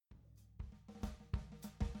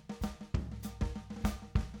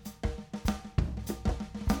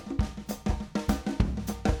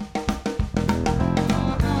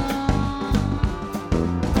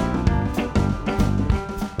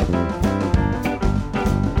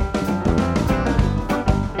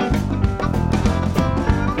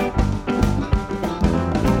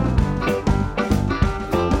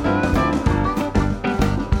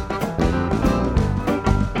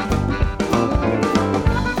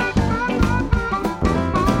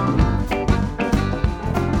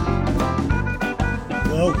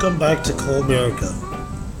Welcome back to Coal America.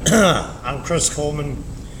 I'm Chris Coleman,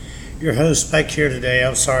 your host back here today.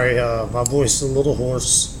 I'm sorry, my voice is a little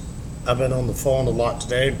hoarse. I've been on the phone a lot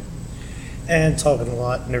today and talking a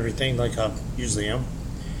lot and everything like I usually am.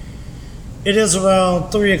 It is around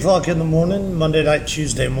 3 o'clock in the morning, Monday night,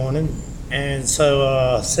 Tuesday morning. And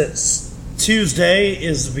so since Tuesday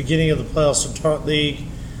is the beginning of the playoffs for Tart League,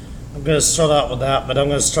 I'm going to start out with that, but I'm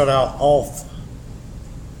going to start out off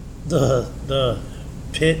the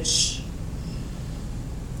pitch.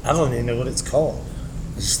 I don't even know what it's called.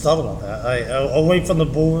 I just thought about that. Away from the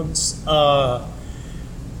boards, our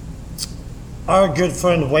good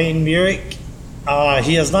friend Wayne Merrick,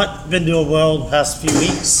 he has not been doing well the past few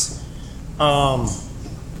weeks.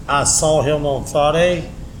 I saw him on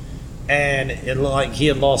Friday, and it looked like he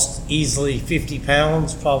had lost easily 50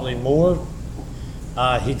 pounds, probably more.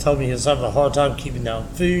 He told me he was having a hard time keeping down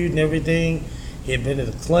food and everything. He had been to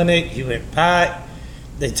the clinic. He went back.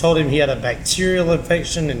 They told him he had a bacterial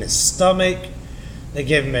infection in his stomach. They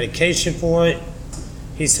gave him medication for it.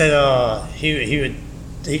 He said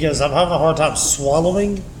he goes, I'm having a hard time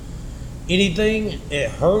swallowing anything.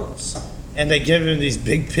 It hurts. And they gave him these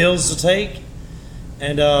big pills to take.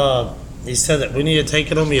 And he said that when he had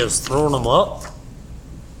taken them, he was throwing them up.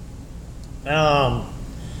 I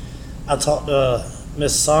talked to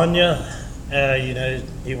Miss Sonia.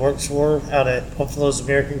 He works for her out at Buffalo's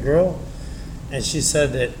American Grill. And she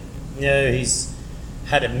said that, he's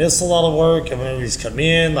had to miss a lot of work. And whenever he's come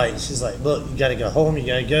in, she's like, look, you got to go home. You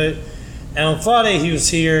got to go. And on Friday, he was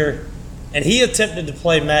here, and he attempted to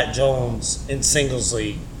play Matt Jones in singles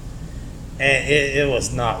league. And it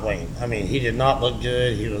was not Wayne. I mean, he did not look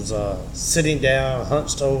good. He was sitting down,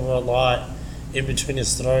 hunched over a lot in between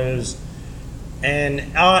his throws. And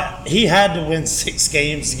he had to win 6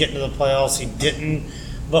 games to get into the playoffs. He didn't.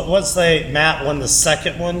 But once Matt won the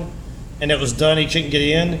second one, and it was done, he couldn't get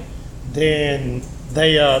in, then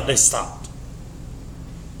they stopped.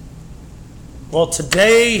 Well,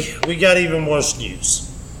 today we got even worse news.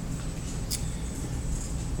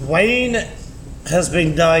 Wayne has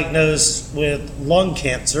been diagnosed with lung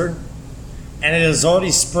cancer, and it has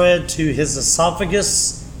already spread to his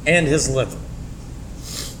esophagus and his liver.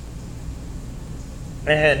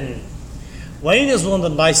 And Wayne is one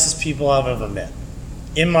of the nicest people I've ever met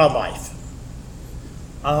in my life.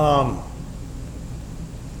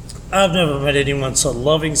 I've never met anyone so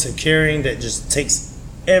loving, so caring, that just takes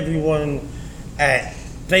everyone at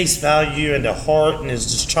face value and to heart and is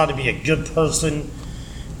just trying to be a good person.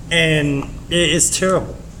 And it's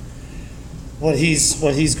terrible what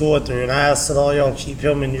he's going through. And I ask that all y'all keep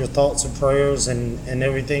him in your thoughts and prayers and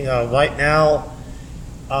everything. Right now,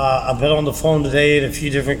 I've been on the phone today in a few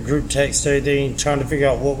different group texts and everything, trying to figure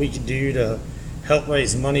out what we can do to help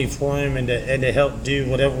raise money for him and to help do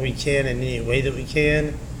whatever we can in any way that we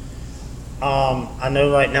can. I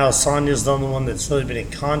know right now Sonia's the only one that's really been in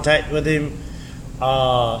contact with him.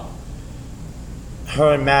 Her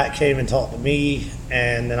and Matt came and talked to me,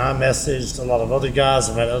 and then I messaged a lot of other guys.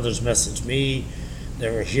 I've had others message me. They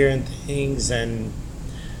were hearing things, and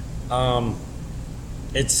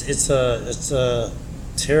it's a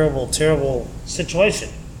terrible, terrible situation.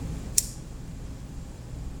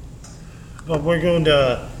 But we're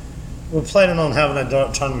planning on having a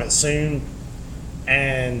dart tournament soon,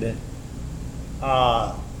 and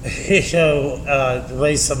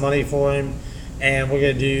raise some money for him, and we're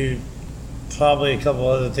gonna do probably a couple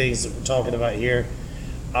other things that we're talking about here.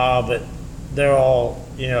 But they're all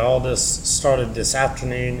this started this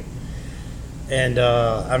afternoon, and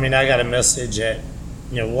I got a message at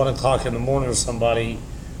 1 o'clock in the morning or somebody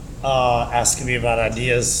asking me about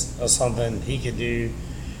ideas of something he could do.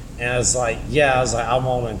 And I was like, I'm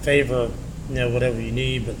all in favor of, whatever you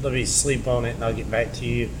need, but let me sleep on it and I'll get back to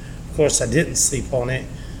you. Of course, I didn't sleep on it.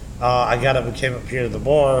 I got up and came up here to the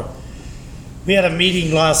bar. We had a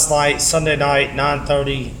meeting last night, Sunday night,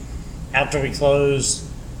 9:30, after we closed.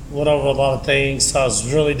 Went over a lot of things. So I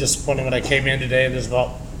was really disappointed when I came in today. There's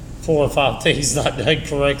about 4 or 5 things not done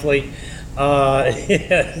correctly. But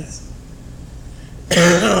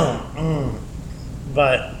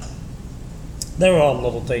they were all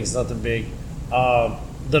little things, nothing big.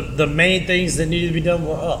 The main things that needed to be done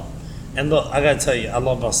were up. And look, I gotta tell you, I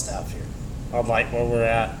love my staff here. I like where we're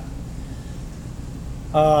at.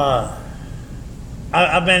 I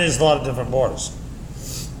managed a lot of different bars.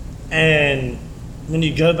 And when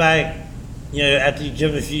you go back, after you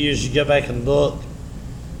give it a few years, you go back and look.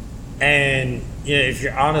 And if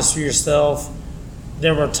you're honest with yourself,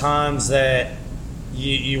 there were times that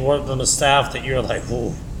you worked on the staff that you're like,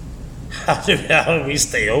 whoa, how did we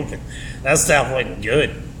stay open? That staff wasn't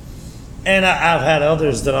good. And I've had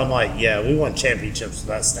others that I'm like, yeah, we won championships with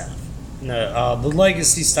that staff. No, the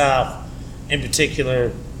legacy staff in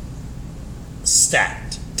particular,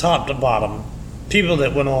 stacked, top to bottom. People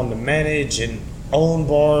that went on to manage and own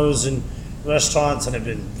bars and restaurants and have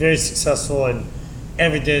been very successful in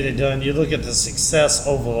everything they've done. You look at the success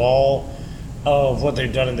overall of what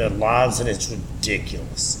they've done in their lives, and it's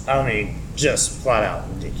ridiculous. I mean, just flat out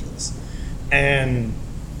ridiculous. And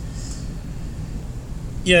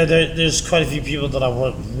yeah, there's quite a few people that I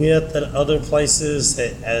worked with at other places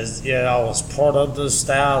that, as I was part of those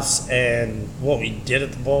staffs, and what we did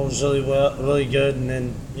at the bar was really good. And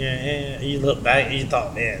then you look back and you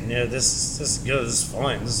thought, man, this is good, this is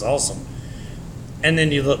fun, this is awesome. And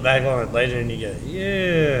then you look back on it later and you go,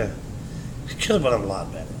 yeah, we could have done a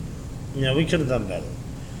lot better. We could have done better.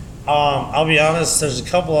 I'll be honest, there's a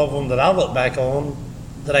couple of them that I look back on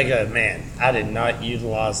that I go, man, I did not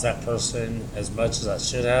utilize that person as much as I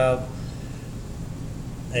should have.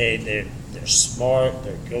 They're smart,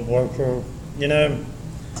 they're a good worker, And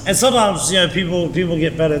sometimes, people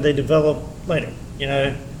get better, they develop later,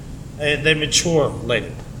 They mature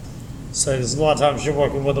later. So there's a lot of times you're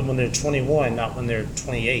working with them when they're 21, not when they're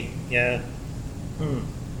 28,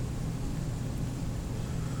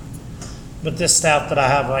 But this staff that I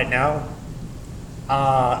have right now,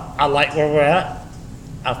 I like where we're at.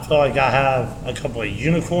 I feel like I have a couple of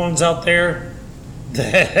unicorns out there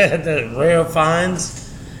that rare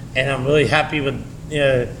finds, and I'm really happy with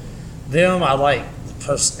them. I like the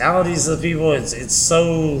personalities of the people. It's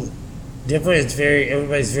so different.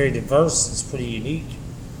 Everybody's very diverse. It's pretty unique.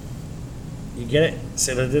 You get it?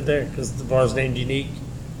 See what I did there? Because the bar's named Unique.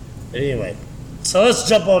 But anyway, so let's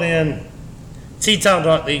jump on in. T-Town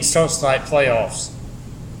Dark League starts tonight, playoffs.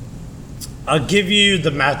 I'll give you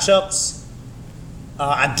the matchups.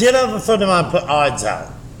 I did have a friend of mine put odds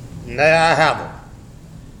out. Now I have them.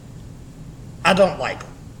 I don't like them.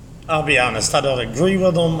 I'll be honest. I don't agree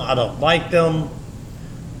with them. I don't like them.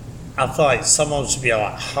 I feel like some of them should be a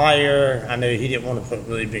lot higher. I know he didn't want to put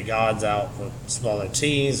really big odds out for smaller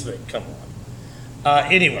teams, but come on.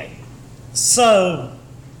 Anyway, so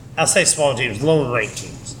I say small teams, lower ranked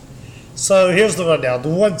teams. So here's the rundown. The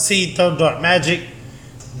 1 seed, Third Dark Magic.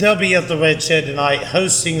 They'll be at the Red Shed tonight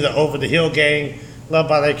hosting the Over the Hill gang, led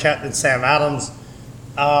by their captain, Sam Adams.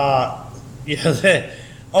 The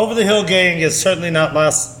Over the Hill gang is certainly not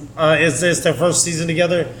less. Is this their first season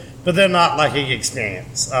together? But they're not lacking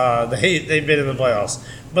experience. They've been in the playoffs.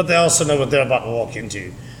 But they also know what they're about to walk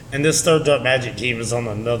into. And this Third Dark Magic team is on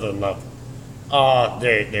another level.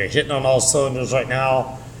 They're hitting on all cylinders right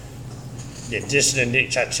now. The addition of Nick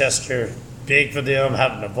Chichester, big for them.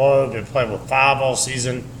 Having Navarro, been playing with 5 all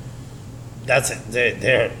season. That's it.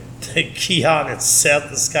 They're Keon and Seth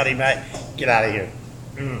and Scotty Mack, get out of here.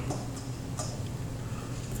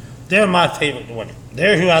 They're my favorite to win it.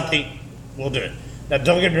 They're who I think will do it. Now,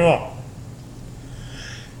 don't get me wrong.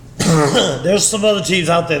 There's some other teams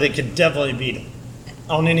out there that can definitely beat them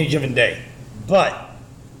on any given day. But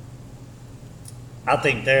I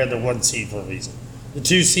think they're the 1 seed for a reason. The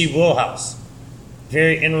 2 seed Wheelhouse.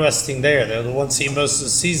 Very interesting there. They're the 1 seed most of the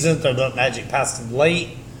season. Third Dark Magic passed them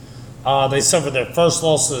late. They suffered their first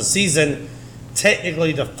loss of the season,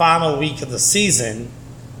 technically the final week of the season,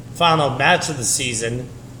 final match of the season,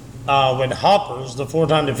 when Hoppers, the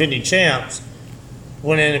 4-time defending champs,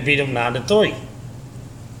 went in and beat them 9-3.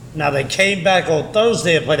 Now they came back on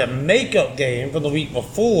Thursday and played a makeup game from the week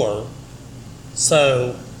before,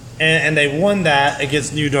 so and they won that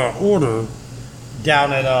against New Dark Order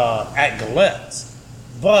down at Galette's,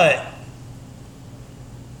 but.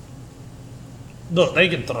 Look, they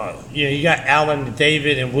can throw. You got Alan,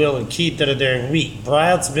 David, and Will and Keith that are there weak.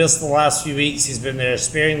 Brad's missed the last few weeks. He's been there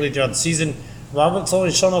sparingly throughout the season. Robert's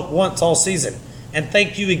only shown up once all season. And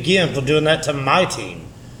thank you again for doing that to my team.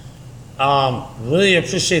 Really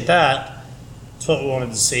appreciate that. That's what we wanted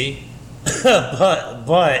to see. but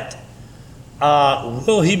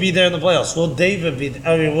will he be there in the playoffs? Will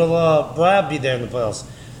will Brad be there in the playoffs?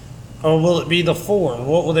 Or will it be the 4?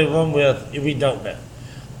 What will they run with if we don't know?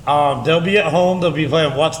 They'll be at home. They'll be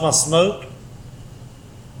playing Watch My Smoke.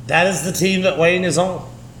 That is the team that Wayne is on.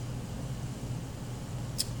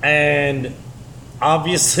 And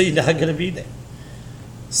obviously not going to be there.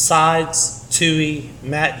 Sides, Tui,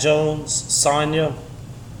 Matt Jones, Sonya.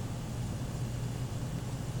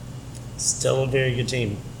 Still a very good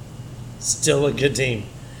team. Still a good team.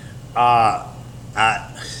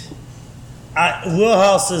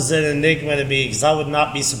 Wheelhouse is an enigma to me because I would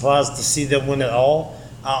not be surprised to see them win it all.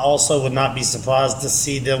 I also would not be surprised to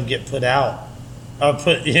see them get put out or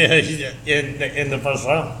put in the first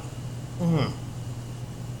round.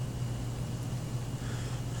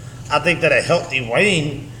 I think that a healthy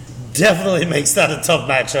Wayne definitely makes that a tough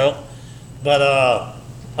matchup. But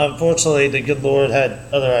unfortunately, the good Lord had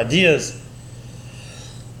other ideas.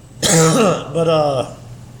 But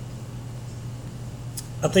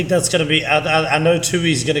I think that's going to be. I know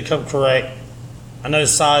Tui's going to come correct. I know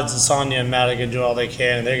Sides and Sonya and Matt are going to do all they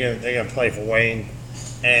can. And they're going to play for Wayne,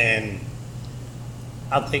 and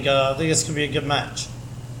I think it's going to be a good match.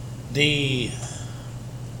 The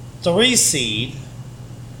 3 seed,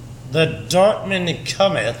 the Dartman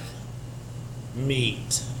Cometh,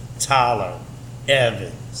 meet Tyler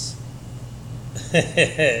Evans,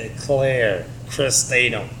 Claire, Chris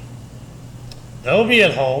Statham. They'll be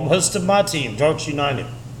at home, hosting my team, Darts United.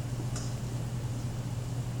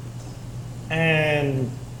 And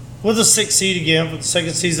with the 6th seed again for the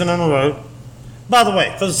 2nd season in a row. By the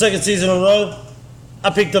way, for the 2nd season in a row, I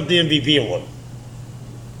picked up the MVP award.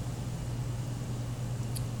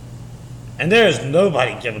 And there is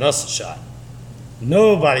nobody giving us a shot.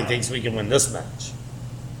 Nobody thinks we can win this match.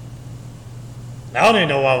 I don't even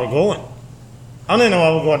know why we're going. I don't even know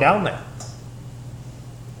why we're going down there.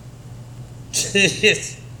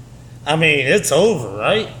 I mean, it's over,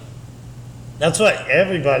 right? That's what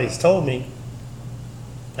everybody's told me.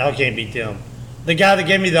 I can't beat them. The guy that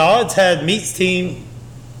gave me the odds had Meat's team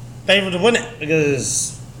favored to win it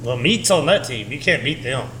because, well, Meat's on that team. You can't beat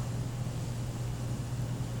them.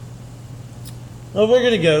 Well, we're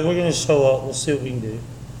going to go. We're going to show up. We'll see what we can do.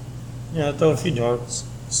 Yeah, throw a few darts.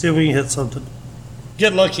 See if we can hit something.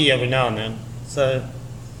 Get lucky every now and then. So,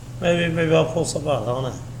 maybe I'll pull something out. I don't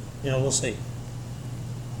know. We'll see.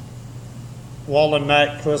 Wall and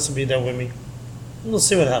Matt, Chris will be there with me. We'll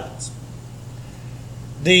see what happens.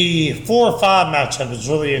 The 4 or 5 matchup is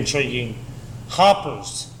really intriguing.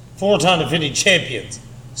 Hoppers, 4-time defending champions,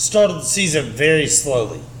 started the season very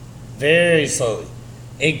slowly. Very slowly.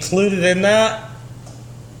 Included in that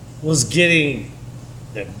was getting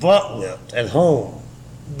their butt whipped at home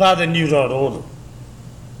by the New Dart Order,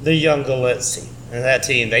 the Young Gillettes team. And that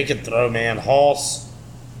team, they could throw, man. Hoss,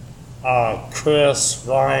 Chris,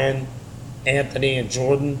 Ryan, Anthony, and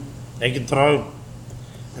Jordan, they could throw.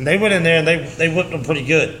 And they went in there and they whipped them pretty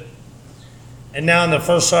good. And now in the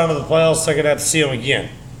first round of the playoffs, they're going to have to see them again.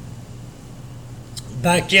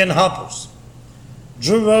 Back in Hoppers.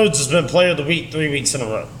 Drew Rhodes has been player of the week 3 weeks in a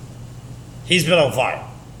row. He's been on fire.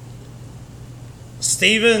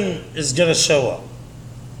 Steven is going to show up.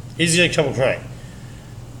 He's going to come correct.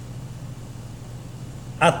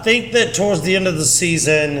 I think that towards the end of the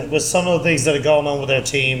season, with some of the things that are going on with their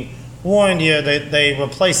team, one, they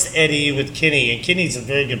replaced Eddie with Kenny, and Kenny's a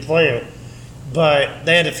very good player, but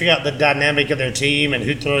they had to figure out the dynamic of their team and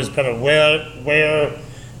who throws better where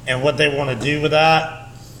and what they want to do with that.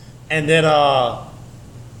 And then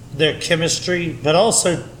their chemistry, but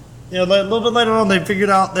also, a little bit later on, they figured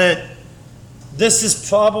out that this is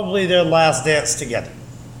probably their last dance together.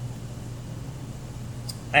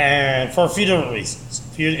 And for a few different reasons.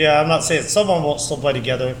 I'm not saying some of them won't still play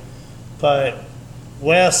together, but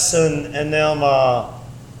Wes and them,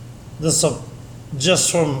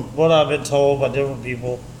 just from what I've been told by different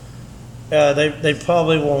people, they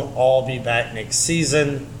probably won't all be back next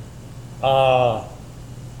season. And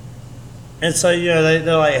so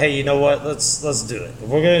they're like, hey, you know what? Let's do it. If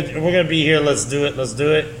we're gonna be here, let's do it.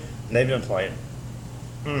 And they've been playing.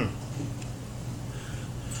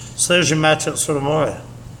 So there's your matchups for tomorrow.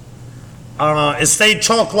 It stayed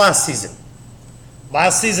chalk last season.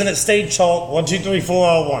 Last season it stayed chalk, 1, 2, 3, 4,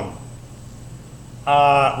 all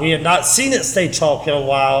 1. We had not seen it stay chalk in a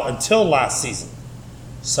while until last season.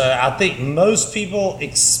 So I think most people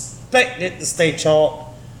expect it to stay chalk,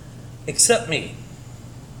 except me.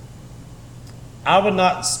 I would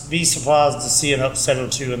not be surprised to see an upset or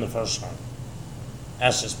two in the first round.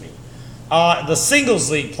 That's just me. The Singles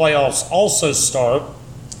League playoffs also start,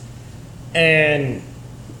 and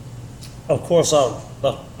of course I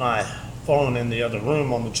left my phone in the other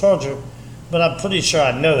room on the charger, but I'm pretty sure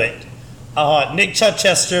I know it. Nick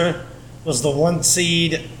Chichester was the 1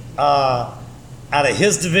 seed out of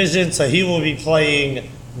his division, so he will be playing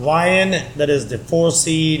Ryan, that is the 4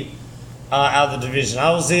 seed out of the division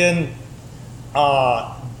I was in.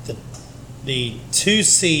 The 2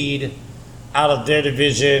 seed out of their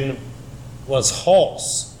division was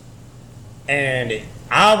Hoss, and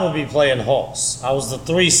I will be playing Hoss. I was the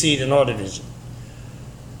 3 seed in our division.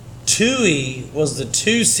 Tui was the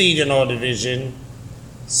 2 seed in our division,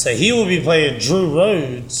 so he will be playing Drew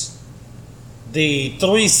Rhodes, the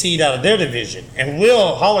 3 seed out of their division. And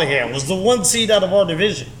Will Hollihan was the 1 seed out of our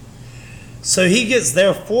division. So he gets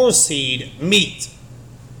their 4 seed, Meat.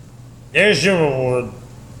 There's your reward.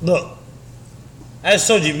 Look, I just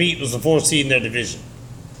told you Meat was the 4 seed in their division.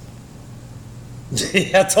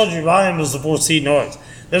 I told you Ryan was the 4th seed North.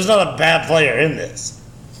 There's not a bad player in this.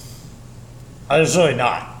 There's really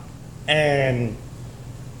not. And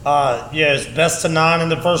it's best of 9 in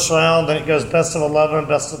the first round, then it goes best of 11,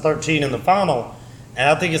 best of 13 in the final. And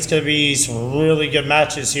I think it's going to be some really good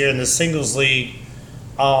matches here in the singles league.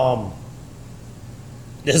 I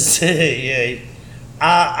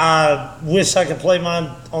wish I could play mine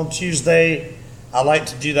on Tuesday. I like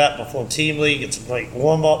to do that before team league. It's a great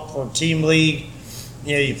warm up for team league.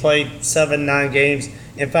 You play 7-9 games.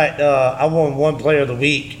 In fact, I won one Player of the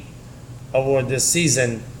Week award this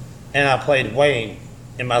season, and I played Wayne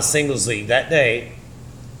in my singles league that day.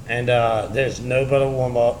 And there's no better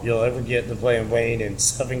warm up you'll ever get than playing Wayne in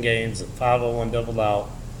 7 games at 5-on-1 double out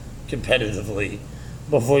competitively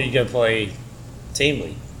before you go play team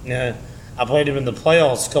league. I played him in the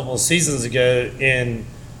playoffs a couple of seasons ago in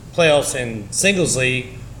playoffs in singles league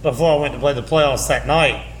before I went to play the playoffs that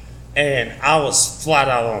night, and I was flat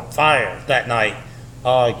out on fire that night.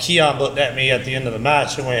 Keon looked at me at the end of the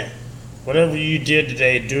match and went, "Whatever you did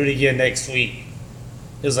today, do it again next week."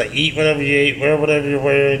 It was like, eat whatever you ate, wear whatever you're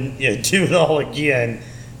wearing, do it all again.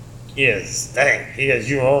 Yes, dang. He goes,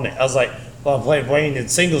 "You were on it." I was like, "Well, I played Wayne in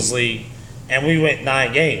singles league, and we went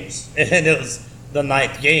 9 games, and it was the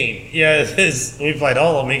 9th game. We played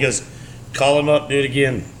all of them." He goes, "Call him up, do it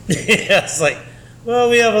again." It's like, well,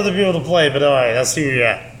 we have other people to play, but all right, that's who you're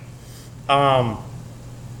at.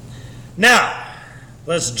 Now,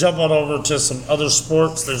 let's jump on over to some other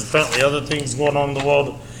sports. There's apparently other things going on in the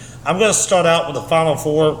world. I'm going to start out with the Final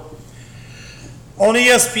Four. On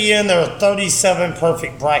ESPN, there are 37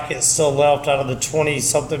 perfect brackets still left out of the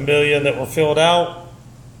 20-something million that were filled out.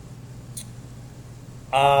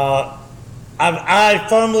 I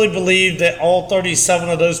firmly believe that all 37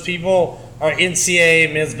 of those people are NCAA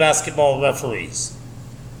men's basketball referees,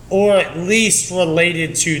 or at least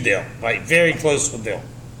related to them, like very close with them.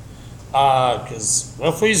 Because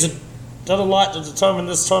referees have done a lot to determine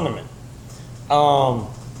this tournament.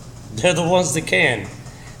 They're the ones that can.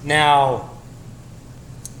 Now,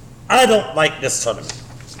 I don't like this tournament.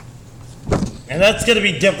 And that's going to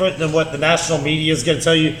be different than what the national media is going to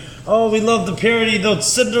tell you. "Oh, we love the parody, the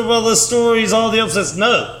Cinderella stories, all the upsets."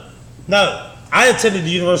 No. I attended the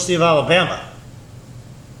University of Alabama.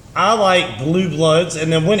 I like blue bloods, and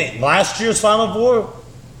then winning last year's Final Four.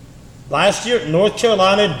 Last year, North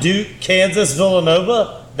Carolina, Duke, Kansas,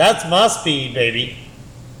 Villanova. That's my speed, baby.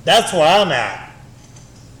 That's where I'm at.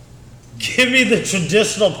 Give me the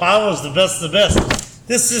traditional powers, the best of the best.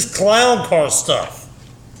 This is clown car stuff.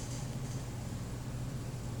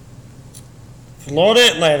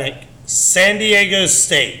 Florida Atlantic, San Diego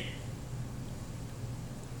State.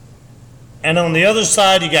 And on the other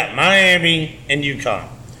side, you got Miami and UConn.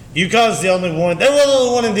 UConn's the only one. They were the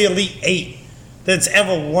only one in the Elite 8 that's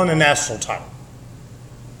ever won a national title.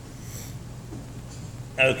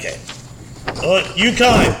 Okay. Look,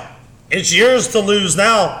 UConn, it's yours to lose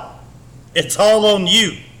now. It's all on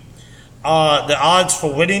you. The odds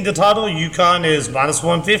for winning the title, UConn is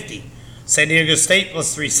 -150. San Diego State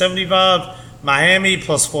plus 375. Miami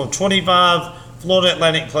plus 425. Florida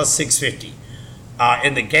Atlantic plus 650.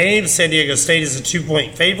 In the game, San Diego State is a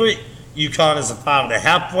 2-point favorite. UConn is a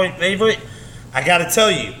 5.5-point favorite. I got to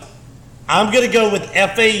tell you, I'm going to go with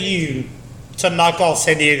FAU to knock off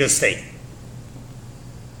San Diego State.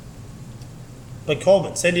 But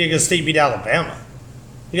Coleman, San Diego State beat Alabama.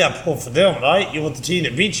 You got to pull for them, right? You want the team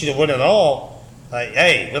that beat you to win it all. Like,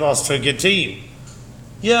 hey, we lost to a good team.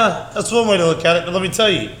 Yeah, that's one way to look at it, but let me tell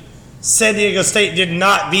you, San Diego State did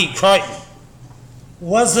not beat Crichton.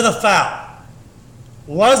 Was it a foul?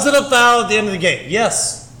 Was it a foul at the end of the game?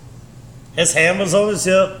 Yes. His hand was on his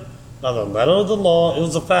hip. By the letter of the law, it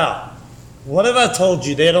was a foul. What if I told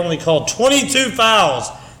you they had only called 22 fouls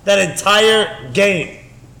that entire game?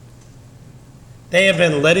 They have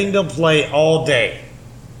been letting them play all day.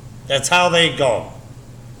 That's how they've gone.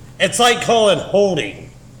 It's like calling holding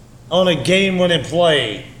on a game-winning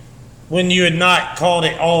play when you had not called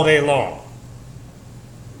it all day long.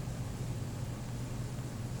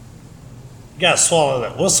 You got to swallow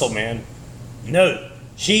that whistle, man. No,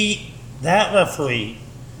 that referee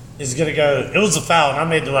is going to go, "It was a foul and I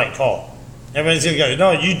made the right call." Everybody's going to go,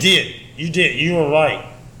 "No, you did. You were right."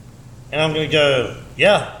 And I'm going to go,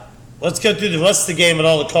 "Yeah, let's go through the rest of the game and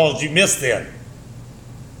all the calls you missed then."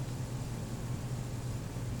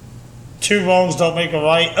 2 wrongs don't make a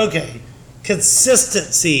right. Okay,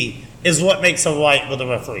 consistency is what makes a right with a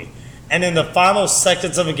referee. And in the final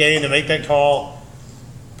seconds of a game to make that call,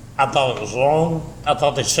 I thought it was wrong. I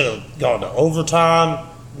thought they should have gone to overtime,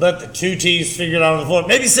 let the 2 teams figure it out on the floor.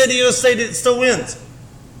 Maybe San Diego State still wins.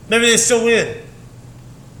 Maybe they still win.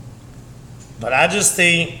 But I just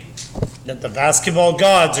think that the basketball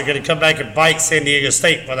gods are going to come back and bite San Diego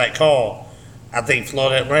State for that call. I think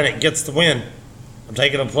Florida Atlantic gets the win. I'm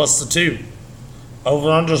taking a +2.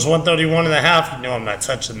 Over-under is 131.5. You know I'm not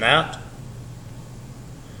touching that.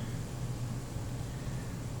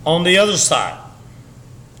 On the other side,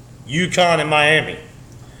 UConn and Miami.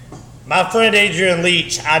 My friend Adrian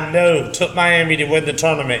Leach, I know, took Miami to win the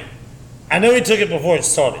tournament. I know he took it before it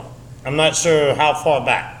started. I'm not sure how far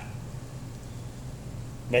back.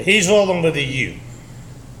 But he's rolling with the U.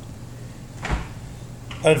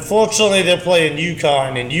 Unfortunately, they're playing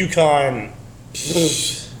UConn, and UConn,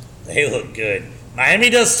 they look good. Miami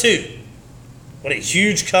does too. What a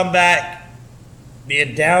huge comeback.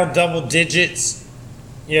 Being down double digits,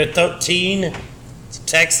 13 to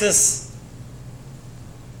Texas.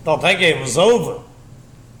 Thought that game was over.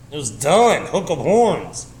 It was done. Hook 'em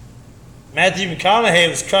horns. Matthew McConaughey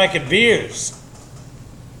was cracking beers.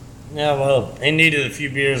 Yeah, well, he needed a few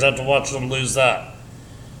beers after watching them lose that.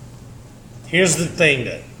 Here's the thing,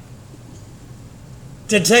 though.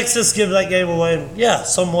 Did Texas give that game away? Yeah,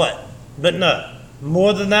 somewhat. But no.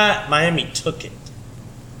 More than that, Miami took it.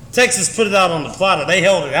 Texas put it out on the platter. They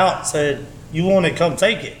held it out and said, you want it, come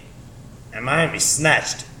take it. And Miami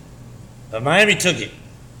snatched it. But Miami took it.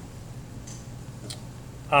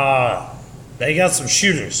 They got some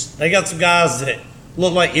shooters. They got some guys that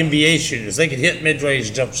look like NBA shooters. They could hit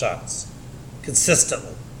mid-range jump shots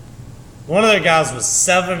consistently. One of their guys was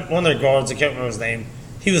one of their guards, I can't remember his name.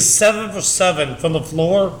 He was 7 for 7 from the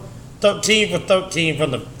floor, 13 for 13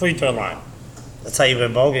 from the free throw line. That's how you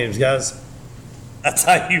win ball games, guys. That's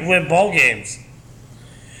how you win ball games.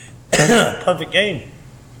 Perfect game.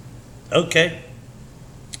 Okay.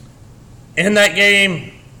 In that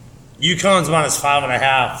game, UConn's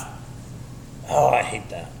 -5.5. Oh, I hate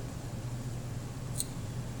that.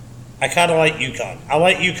 I kind of like UConn. I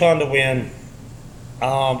like UConn to win.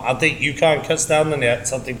 I think UConn cuts down the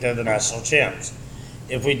nets. I think they're the national champs.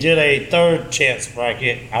 If we did a third chance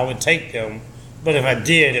bracket, I would take them. But if I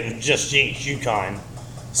did, it would just jinx UConn.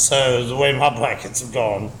 So the way my brackets have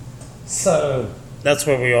gone. So that's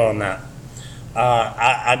where we are on that.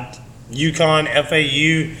 UConn,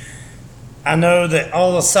 FAU. I know that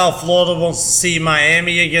all of South Florida wants to see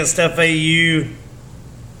Miami against FAU.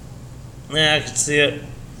 Yeah, I can see it.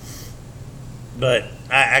 But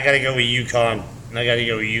I got to go with UConn. And I got to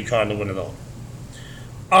go with UConn to win it all.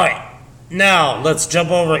 All right. Now, let's jump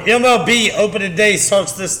over. MLB opening day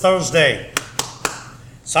starts this Thursday.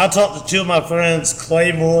 So I talked to two of my friends,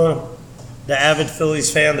 Clay Moore, the avid Phillies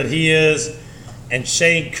fan that he is, and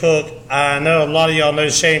Shane Cook. I know a lot of y'all know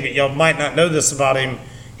Shane, but y'all might not know this about him.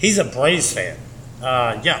 He's a Braves fan.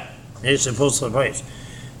 Yeah, he's supposed to the Braves.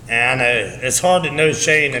 And it's hard to know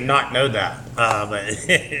Shane and not know that. But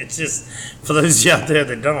it's just, for those of you out there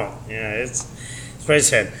that don't, it's Braves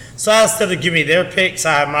fan. So I asked them to give me their picks.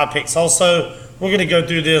 I have my picks also. We're going to go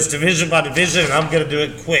through this division by division, and I'm going to do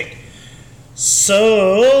it quick.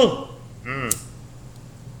 So,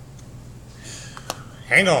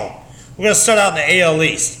 hang on. We're going to start out in the AL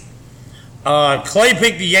East. Clay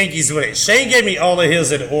picked the Yankees to win it. Shane gave me all of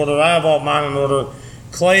his in order. I have all mine in order.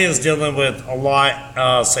 Clay is dealing with a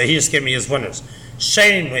lot, so he just gave me his winners.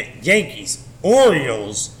 Shane went Yankees,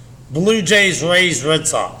 Orioles, Blue Jays, Rays, Red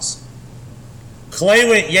Sox. Clay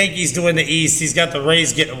went Yankees to win the East. He's got the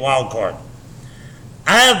Rays getting a wild card.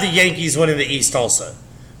 I have the Yankees winning the East also.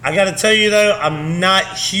 I got to tell you, though, I'm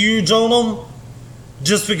not huge on them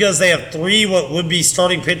just because they have 3 what would be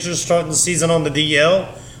starting pitchers starting the season on the DL.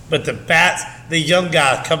 But the bats, the young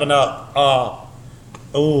guy coming up,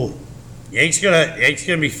 Yankees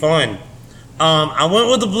gonna be fun. I went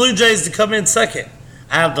with the Blue Jays to come in second.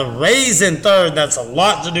 I have the Rays in third. That's a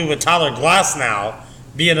lot to do with Tyler Glass now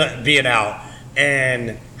being out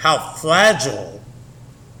and how fragile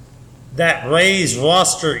that Rays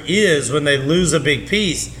roster is when they lose a big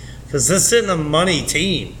piece, because this isn't a money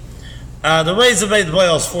team. The Rays have made the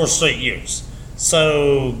playoffs 4 straight years.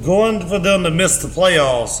 So going for them to miss the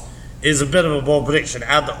playoffs is a bit of a bold prediction. I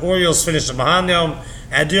have the Orioles finishing behind them,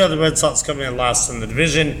 and I do have the Red Sox coming in last in the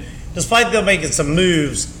division. Despite them making some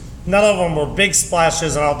moves, none of them were big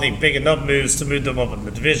splashes, and I don't think big enough moves to move them up in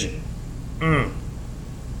the division.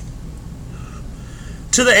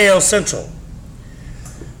 To the AL Central.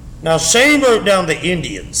 Now, Shane wrote down the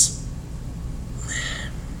Indians.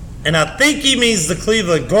 And I think he means the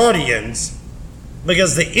Cleveland Guardians,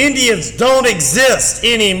 because the Indians don't exist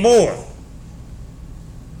anymore.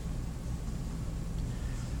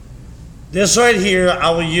 This right here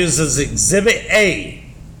I will use as Exhibit A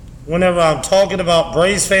whenever I'm talking about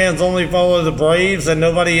Braves fans only follow the Braves and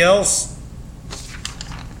nobody else.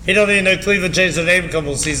 He don't even know Cleveland changed their name a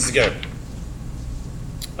couple of seasons ago.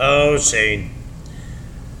 Oh, Shane.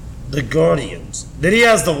 The Guardians. Then he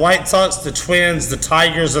has the White Sox, the Twins, the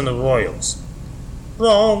Tigers, and the Royals.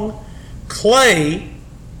 Wrong. Clay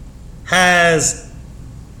has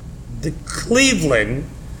the Cleveland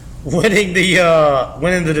winning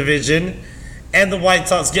the division, and the White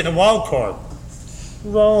Sox getting a wild card.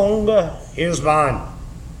 Wrong. Here's mine.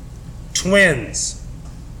 Twins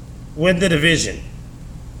win the division.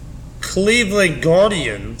 Cleveland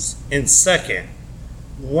Guardians in second.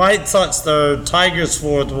 White Sox third. Tigers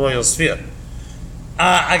fourth. Royals fifth.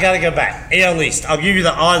 I gotta go back. AL East. I'll give you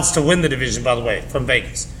the odds to win the division, by the way, from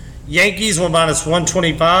Vegas. Yankees were minus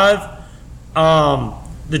 125.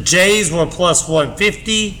 The Jays were plus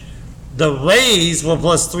 150. The Rays were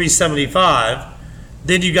plus 375.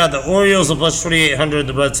 Then you got the Orioles at plus 2,800.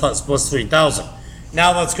 The Red Sox plus 3,000.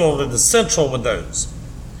 Now let's go over to the Central with those.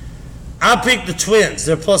 I picked the Twins.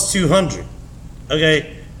 They're plus 200.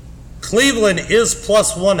 Okay. Cleveland is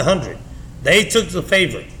plus 100. They took the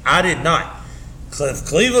favorite. I did not. If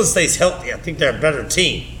Cleveland stays healthy, I think they're a better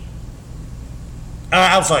team.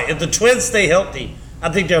 I'm sorry. If the Twins stay healthy, I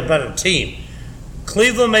think they're a better team.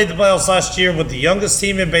 Cleveland made the playoffs last year with the youngest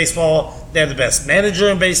team in baseball. They have the best manager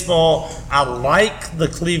in baseball. I like the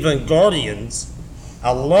Cleveland Guardians.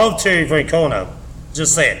 I love Terry Francona.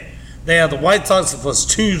 Just saying. They have the White Sox at plus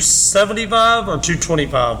 275 or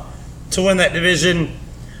 225 to win that division.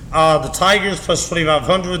 The Tigers plus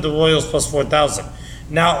 2,500. The Royals plus 4,000.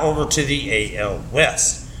 Now over to the AL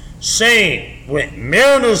West. Shane went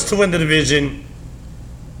Mariners to win the division.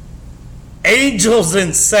 Angels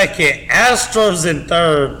in second. Astros in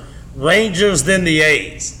third. Rangers, then the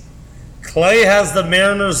A's. Clay has the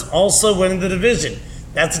Mariners also winning the division.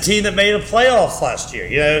 That's a team that made a playoffs last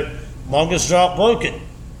year. Longest drought broken.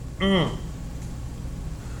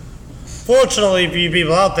 Fortunately for you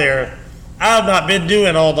people out there, I have not been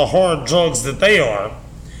doing all the hard drugs that they are.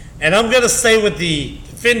 And I'm going to stay with the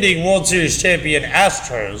defending World Series champion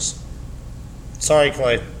Astros. Sorry,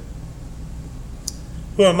 Clay.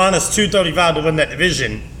 Who are minus 235 to win that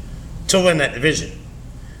division.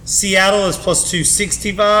 Seattle is plus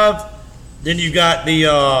 265. Then you got the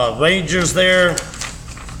Rangers there.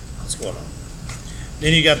 What's going on?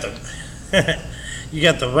 Then you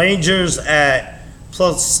got the Rangers at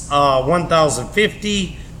plus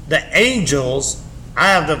 1,050. The Angels, I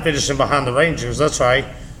have them finishing behind the Rangers. That's right,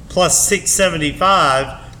 plus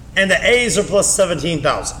 675, and the A's are plus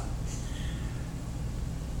 17,000.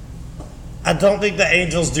 I don't think the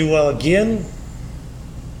Angels do well again,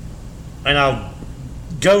 and I'll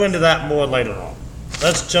go into that more later on.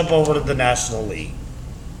 Let's jump over to the National League.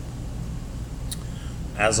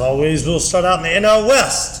 As always, we'll start out in the NL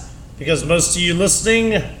West, because most of you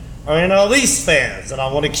listening are NL East fans, and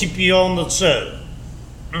I want to keep you on the show.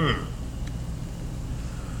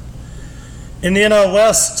 In the NL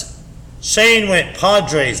West, Shane went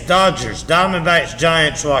Padres, Dodgers, Diamondbacks,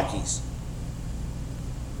 Giants, Rockies.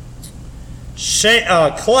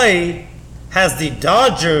 Clay has the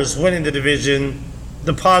Dodgers winning the division,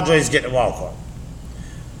 the Padres getting a wild card.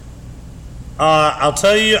 I'll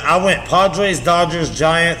tell you, I went Padres, Dodgers,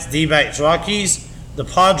 Giants, D-backs, Rockies. The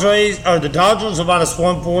Dodgers are minus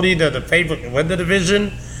 140. They're the favorite to win the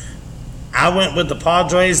division. I went with the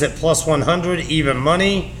Padres at plus 100, even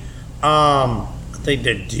money. I think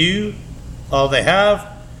they're due. They have.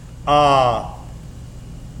 I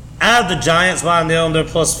have the Giants behind them. They're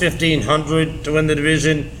plus 1,500 to win the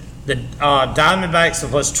division. The Diamondbacks are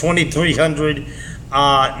plus 2,300.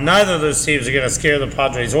 Neither of those teams are going to scare the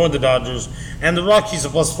Padres or the Dodgers. And the Rockies are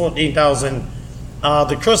plus 14,000.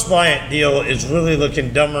 The Chris Bryant deal is really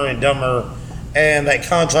looking dumber and dumber. And that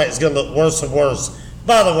contract is going to look worse and worse.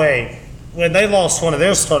 By the way, when they lost one of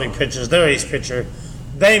their starting pitchers, their ace pitcher,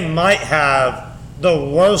 they might have the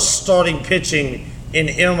worst starting pitching in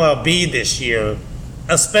MLB this year,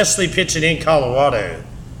 especially pitching in Colorado.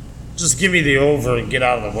 Just give me the over and get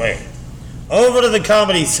out of the way. Over to the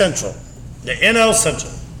Comedy Central, the NL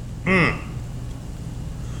Central.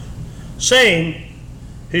 Shane,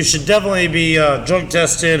 who should definitely be drug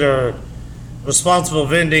tested or responsible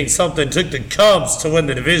vending something, took the Cubs to win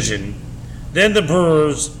the division, then the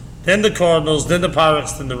Brewers, then the Cardinals, then the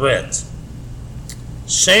Pirates, then the Reds.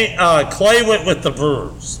 Clay went with the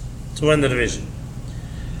Brewers to win the division.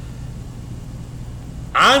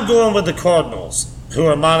 I'm going with the Cardinals, who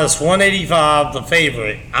are minus 185, the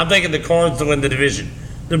favorite. I'm taking the Cards to win the division.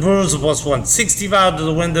 The Brewers are plus 165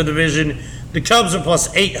 to win the division. The Cubs are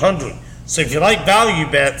plus 800. So if you like value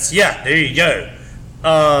bets, yeah, there you go.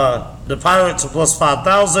 The Pirates are plus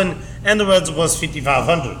 5,000, and the Reds are plus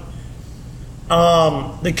 5,500.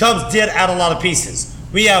 The Cubs did add a lot of pieces.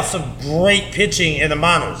 We have some great pitching in the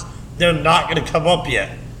minors. They're not going to come up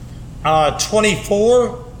yet.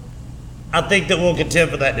 24, I think that we'll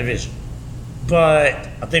contend for that division. But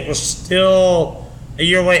I think we're still a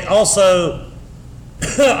year away. Also,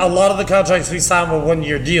 a lot of the contracts we signed were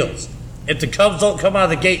one-year deals. If the Cubs don't come out of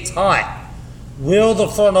the gates hot, will the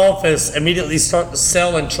front office immediately start to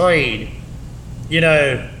sell and trade,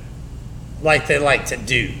 like they like to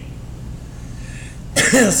do?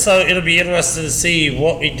 So it'll be interesting to see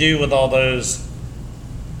what we do with all those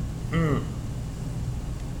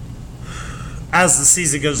as the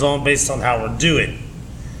season goes on based on how we're doing.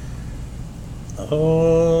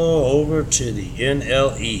 Oh, over to the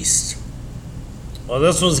NL East. Well,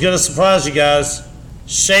 this one's going to surprise you guys.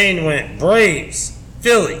 Shane went Braves,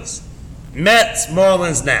 Phillies, Mets,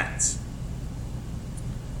 Marlins, Nats.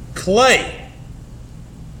 Clay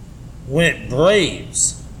went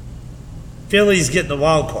Braves. Phillies getting the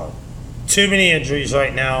wild card. Too many injuries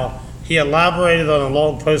right now. He elaborated on a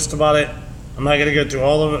long post about it. I'm not going to go through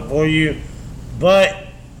all of it for you. But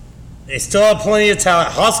they still have plenty of talent.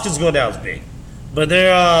 Hoskins going down is big. But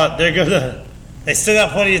they still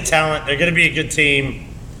got plenty of talent. They're going to be a good team.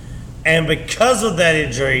 And because of that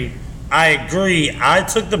injury, I agree. I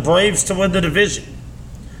took the Braves to win the division.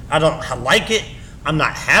 I like it. I'm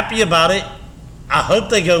not happy about it. I hope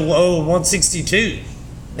they go low 162.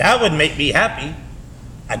 That would make me happy.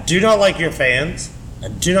 I do not like your fans. I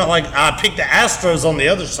picked the Astros on the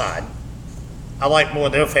other side. I like more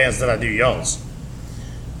of their fans than I do y'all's.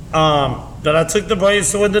 But I took the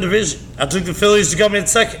Braves to win the division. I took the Phillies to come in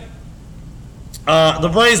second. The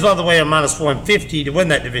Braves, by the way, are minus 150 to win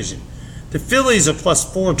that division. The Phillies are plus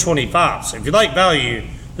 425. So if you like value,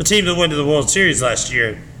 the team that went to the World Series last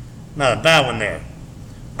year, not a bad one there.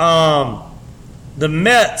 The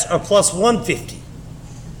Mets are plus 150.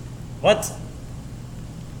 What?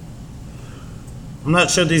 I'm not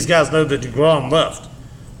sure these guys know that DeGrom left.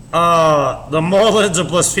 The Marlins are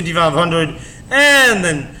plus 5,500. And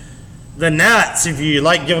then the Nats, if you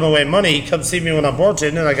like giving away money, come see me when I'm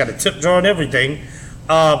bartending. I got a tip jar and everything.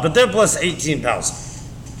 But they're plus 18,000.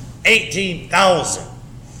 18,000.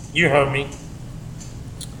 You heard me.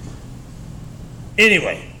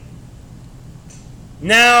 Anyway.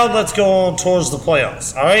 Now let's go on towards the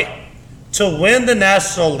playoffs, all right? To win the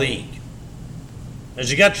National League, as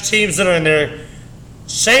you got your teams that are in there,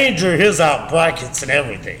 Shane drew his out brackets and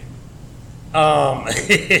everything.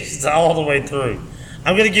 It's all the way through.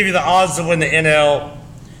 I'm going to give you the odds to win the NL.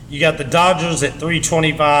 You got the Dodgers at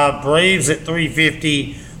 325, Braves at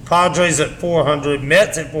 350, Padres at 400,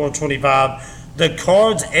 Mets at 425. The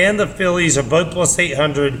Cards and the Phillies are both plus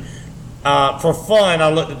 800. For fun, I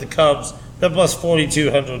looked at the Cubs. They're plus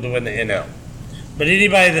 4,200 to win the NL. But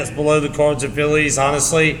anybody that's below the Cards and Phillies,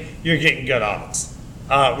 honestly, you're getting good odds.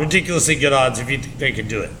 Ridiculously good odds if you think they could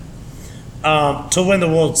do it. To win the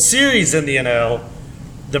World Series in the NL,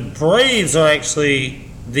 the Braves are actually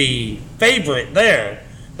the favorite there.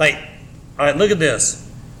 All right, look at this.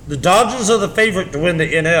 The Dodgers are the favorite to win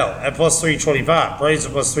the NL at plus 325. Braves are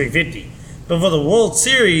plus 350. But for the World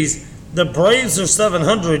Series, the Braves are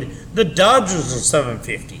 700. The Dodgers are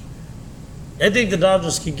 750. They think the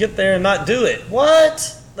Dodgers can get there and not do it.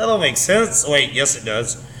 What? That don't make sense. Wait, yes it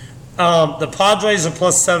does. The Padres are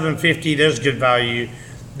plus 750. There's good value.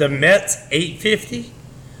 The Mets, 850.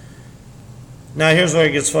 Now here's where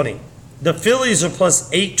it gets funny. The Phillies are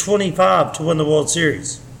plus 825 to win the World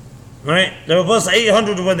Series. All right? They were plus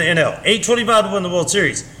 800 to win the NL. 825 to win the World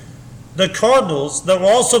Series. The Cardinals, that were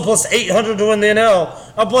also plus 800 to win the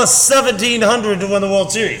NL, are plus 1,700 to win the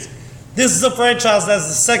World Series. This is a franchise that has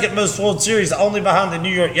the second most World Series, only behind the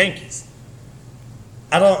New York Yankees.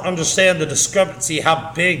 I don't understand the discrepancy,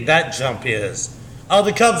 how big that jump is.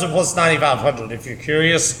 The Cubs are plus 9,500 if you're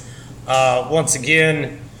curious. Once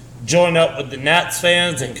again, join up with the Nats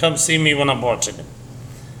fans and come see me when I'm bartending.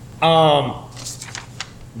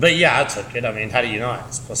 But yeah, I took it. I mean, how do you not?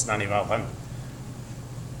 It's plus 9,500.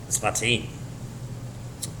 It's my team.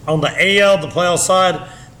 On the AL, the playoff side,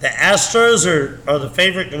 the Astros are the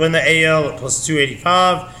favorite to win the AL at plus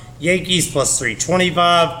 285. Yankees plus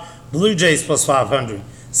 325. Blue Jays plus 500.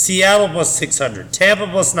 Seattle plus 600. Tampa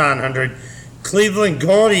plus 900. Cleveland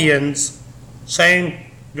Guardians, same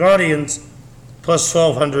Guardians, plus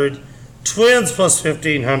 1,200. Twins plus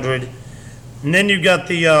 1,500. And then you've got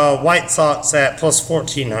the White Sox at plus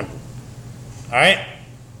 1,400. All right?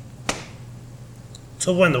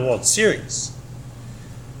 To win the World Series.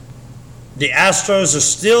 The Astros are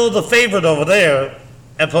still the favorite over there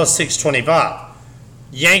at plus 625.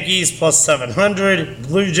 Yankees plus 700.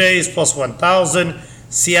 Blue Jays plus 1,000.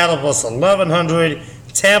 Seattle plus 1,100.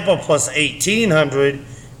 Tampa plus 1,800.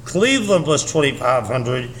 Cleveland plus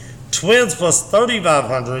 2,500. Twins plus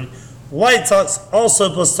 3,500. White Sox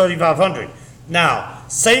also plus 3,500. Now,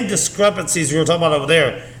 same discrepancies we were talking about over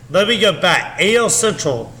there. Let me go back. AL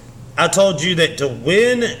Central, I told you that to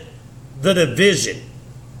win the division,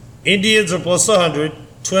 Indians are plus 100,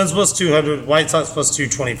 Twins plus 200, White Sox plus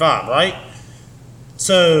 225, right?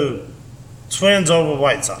 So, Twins over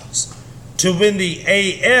White Sox. To win the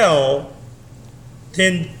AL,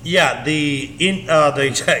 then, yeah,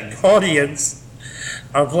 the Guardians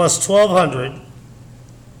are plus 1,200.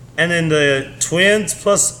 And then the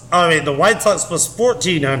the White Sox plus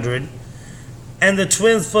 1,400. And the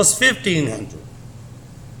Twins plus 1,500.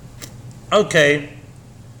 Okay.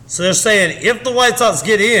 So they're saying if the White Sox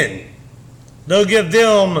get in, they'll give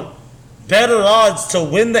them better odds to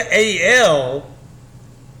win the AL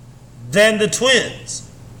than the Twins.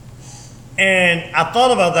 And I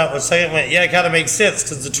thought about that one second. Yeah, it kind of makes sense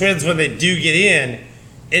because the Twins, when they do get in,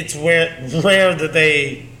 it's rare that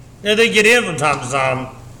they get in from time to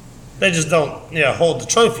time. They just don't hold the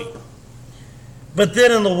trophy. But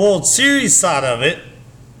then in the World Series side of it,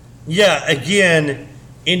 yeah, again,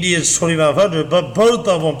 Indians 2,500, but both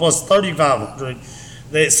of them plus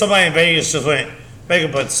 3,500. Somebody in Vegas just went, make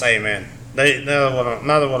them both the same, man. Neither one of them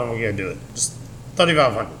are going to do it. Just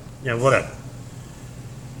 3,500. Whatever.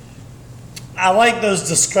 I like those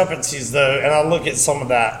discrepancies, though, and I look at some of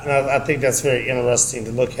that, and I think that's very interesting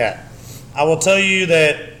to look at. I will tell you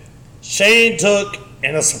that Shane took,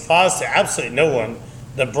 in a surprise to absolutely no one,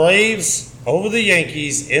 the Braves over the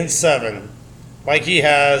Yankees in 7, like he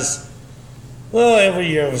has, every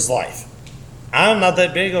year of his life. I'm not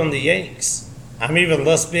that big on the Yanks. I'm even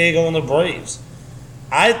less big on the Braves.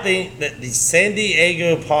 I think that the San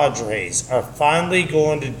Diego Padres are finally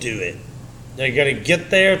going to do it. They're going to get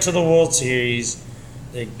there to the World Series.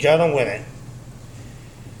 They're going to win it.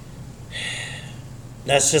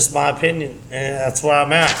 That's just my opinion, and that's where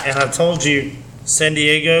I'm at. And I told you, San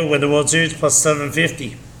Diego win the World Series plus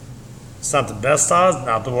 750. It's not the best odds,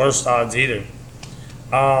 not the worst odds either.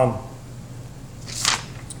 I'm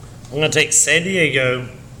going to take San Diego,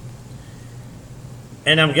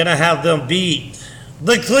 and I'm going to have them beat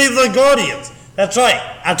the Cleveland Guardians. That's right.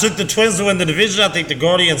 I took the Twins to win the division. I think the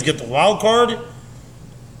Guardians get the wild card.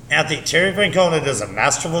 And I think Terry Francona does a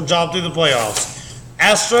masterful job through the playoffs.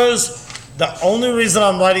 Astros, the only reason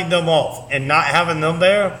I'm writing them off and not having them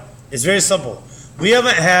there is very simple. We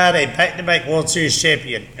haven't had a back-to-back World Series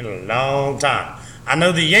champion in a long time. I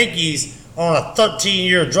know the Yankees are on a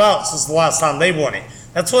 13-year drought since the last time they won it.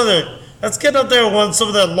 That's getting up there with some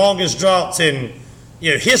of the longest droughts in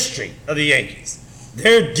history of the Yankees.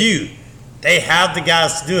 They're due. They have the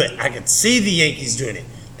guys to do it. I can see the Yankees doing it.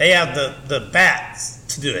 They have the bats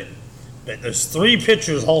to do it. But those 3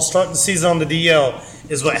 pitchers all starting the season on the DL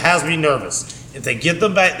is what has me nervous. If they get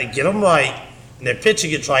them back, they get them right, and their pitching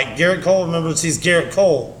gets right. Garrett Cole, remember, he's Garrett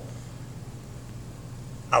Cole.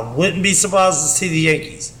 I wouldn't be surprised to see the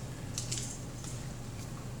Yankees.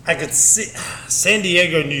 I could see San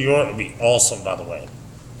Diego, New York would be awesome, by the way.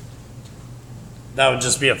 That would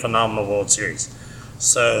just be a phenomenal World Series.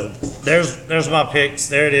 So there's my picks.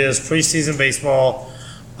 There it is, preseason baseball.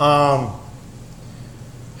 I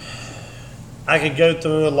could go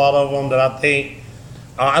through a lot of them that I think.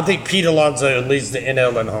 I think Pete Alonso leads the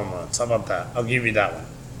NL in home runs. How about that? I'll give you that one.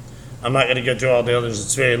 I'm not going to go through all the others.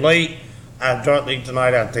 It's very late. I have Dart League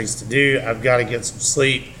tonight. I have things to do. I've got to get some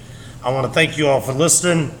sleep. I want to thank you all for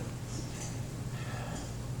listening.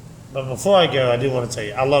 But before I go, I do want to tell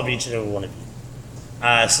you, I love each and every one of you.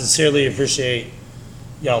 I sincerely appreciate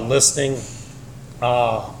y'all listening.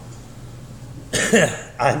 I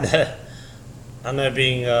know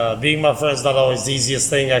being my friend's not always the easiest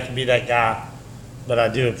thing. I can be that guy, but I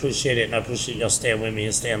do appreciate it, and I appreciate y'all staying with me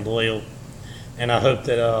and staying loyal. And I hope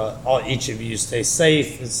that each of you stay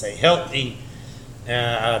safe and stay healthy.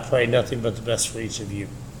 And I pray nothing but the best for each of you.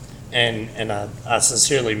 And I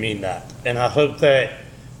sincerely mean that. And I hope that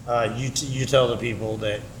you tell the people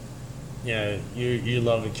that you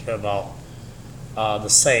love and care about the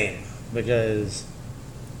same, because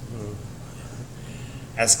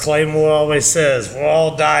as Claymore always says, we're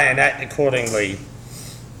all dying, act accordingly.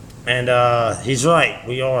 And he's right,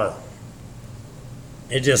 we are.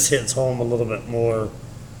 It just hits home a little bit more,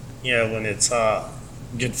 when it's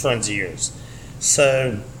good friends of yours.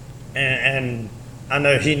 So, and I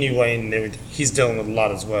know he knew Wayne and everything. He's dealing with a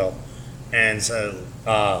lot as well. And so,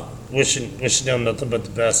 wishing him nothing but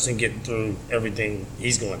the best and getting through everything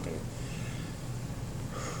he's going through.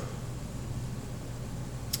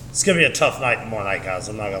 It's going to be a tough night tomorrow night, guys.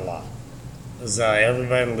 I'm not going to lie. Because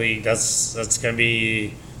everybody in the league, that's going to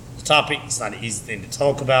be the topic. It's not an easy thing to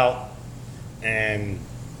talk about. And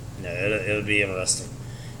it'll be interesting.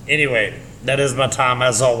 Anyway, that is my time.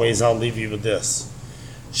 As always, I'll leave you with this.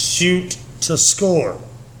 Shoot to score.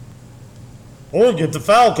 Or get the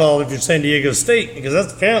foul call if you're San Diego State, because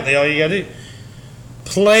that's apparently all you got to do.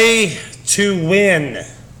 Play to win.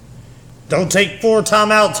 Don't take 4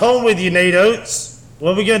 timeouts home with you, Nate Oates.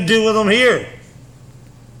 What are we going to do with them here?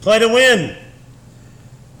 Play to win.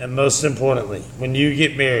 And most importantly, when you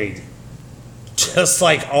get married, just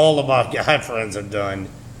like all of my guy friends have done,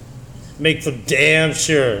 make for damn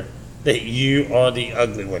sure that you are the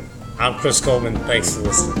ugly one. I'm Chris Coleman. Thanks for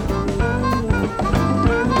listening.